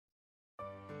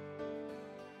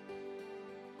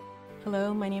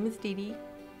Hello, my name is Dee Dee.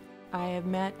 I have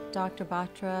met Dr.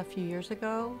 Batra a few years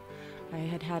ago. I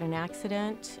had had an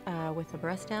accident with a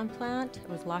breast implant.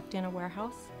 I was locked in a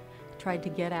warehouse. Tried to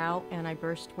get out and I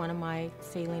burst one of my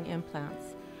saline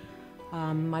implants.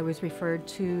 I was referred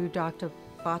to Dr.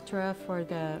 Batra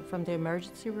from the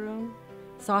emergency room.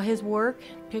 Saw his work,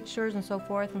 pictures and so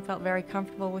forth, and felt very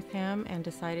comfortable with him and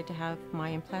decided to have my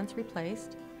implants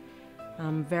replaced.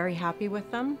 I'm very happy with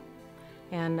them,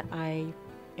 and I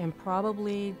am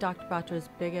probably Dr. Batra's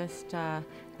biggest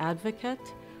advocate.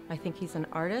 I think he's an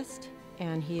artist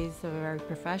and he's a very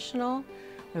professional.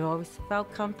 I've always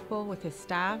felt comfortable with his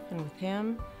staff and with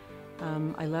him.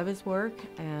 I love his work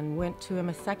and went to him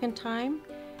a second time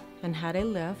and had a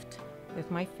lift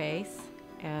with my face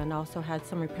and also had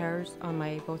some repairs on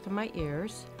both of my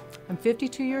ears. I'm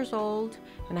 52 years old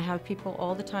and I have people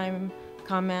all the time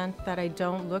comment that I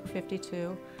don't look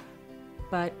 52,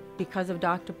 but because of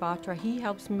Dr. Batra, he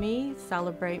helps me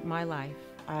celebrate my life.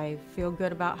 I feel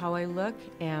good about how I look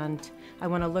and I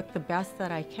want to look the best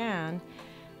that I can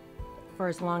for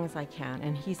as long as I can,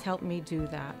 and he's helped me do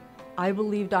that. I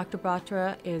believe Dr.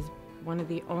 Batra is one of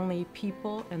the only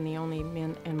people and the only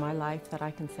men in my life that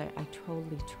I can say I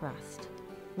totally trust.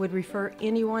 Would refer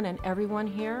anyone and everyone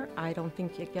here. I don't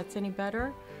think it gets any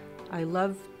better. I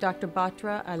love Dr.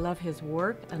 Batra, I love his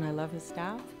work, and I love his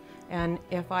staff. And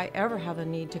if I ever have a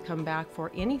need to come back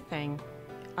for anything,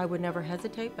 I would never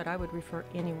hesitate, but I would refer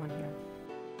anyone here.